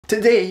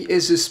Today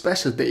is a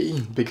special day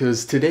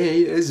because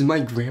today is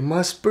my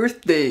grandma's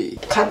birthday.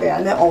 看别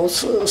人的欧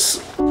式是。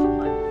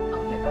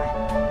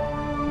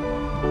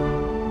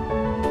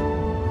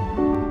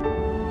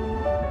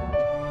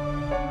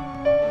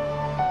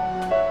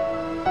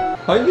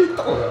还没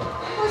到呢。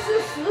我是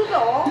10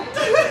楼。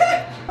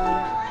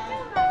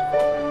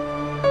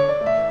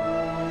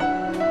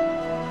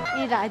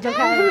一来就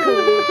开始哭。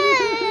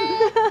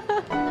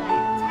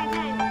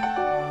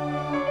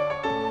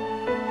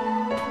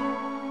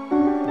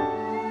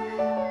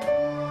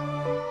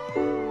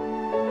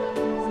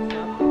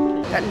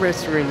That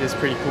restaurant is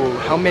pretty cool.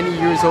 How many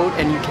years old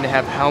and you can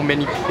have how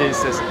many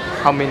pieces,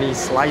 how many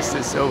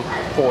slices of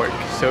pork.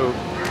 So,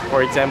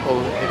 for example,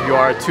 if you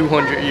are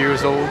 200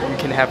 years old, you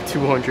can have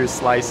 200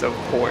 slices of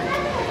pork.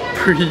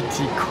 Pretty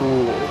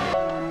cool.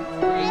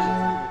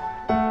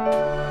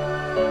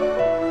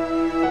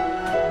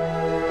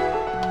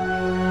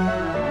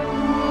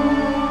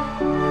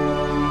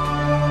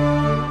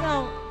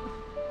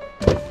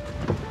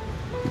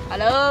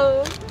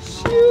 Hello.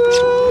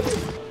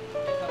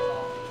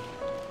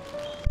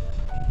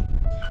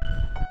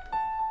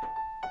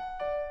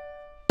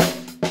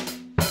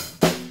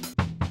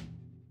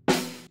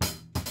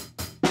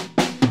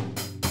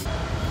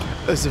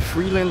 As a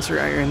freelancer,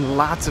 I earned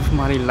lots of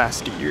money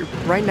last year.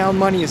 Right now,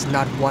 money is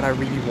not what I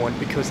really want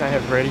because I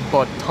have already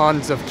bought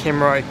tons of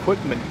camera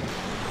equipment.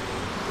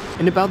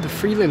 And about the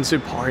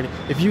freelancer part,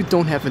 if you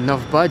don't have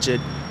enough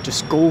budget,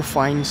 just go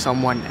find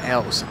someone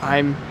else.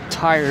 I'm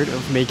tired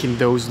of making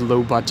those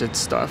low budget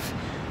stuff.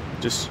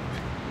 Just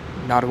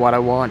not what I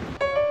want.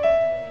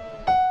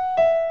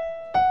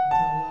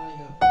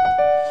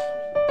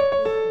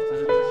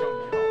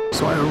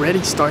 So I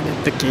already started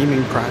the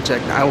gaming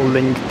project. I will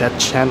link that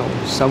channel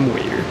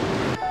somewhere.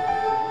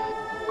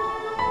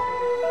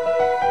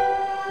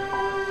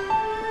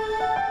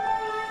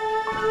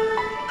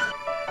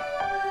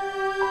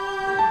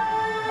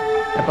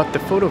 About the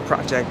photo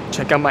project,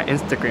 check out my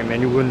Instagram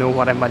and you will know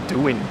what I'm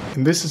doing.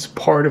 And this is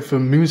part of a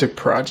music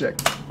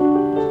project.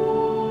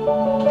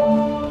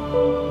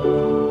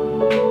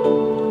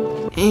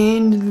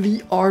 And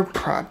the art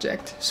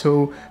project.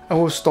 So I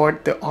will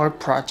start the art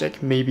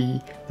project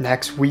maybe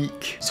next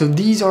week. So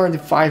these are the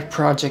 5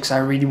 projects I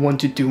really want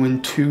to do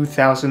in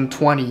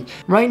 2020.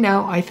 Right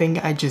now, I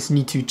think I just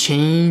need to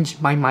change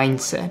my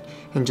mindset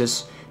and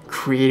just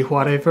create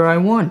whatever I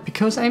want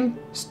because I'm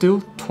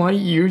still 20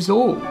 years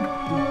old.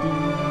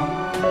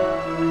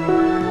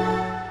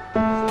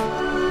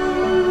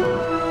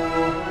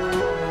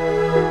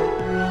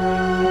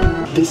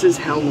 This is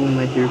how long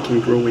my hair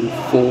can grow in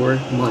 4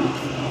 months.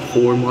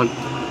 4 months.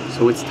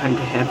 So it's time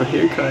to have a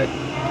haircut.